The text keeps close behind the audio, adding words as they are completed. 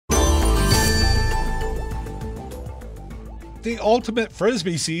The ultimate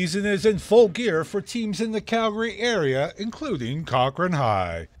Frisbee season is in full gear for teams in the Calgary area, including Cochrane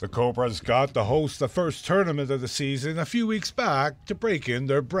High. The Cobras got to host the first tournament of the season a few weeks back to break in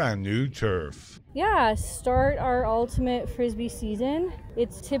their brand new turf. Yeah, start our ultimate Frisbee season.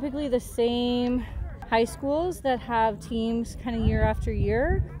 It's typically the same high schools that have teams kind of year after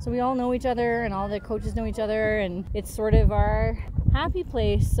year. So we all know each other and all the coaches know each other, and it's sort of our happy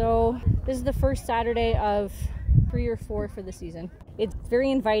place. So this is the first Saturday of 3 or 4 for the season. It's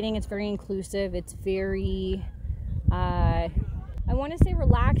very inviting, it's very inclusive, it's very, I want to say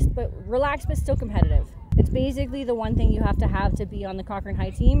relaxed but still competitive. It's basically the one thing you have to be on the Cochrane High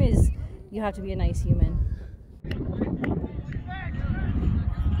team is you have to be a nice human. It's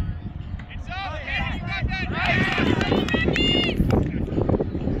up,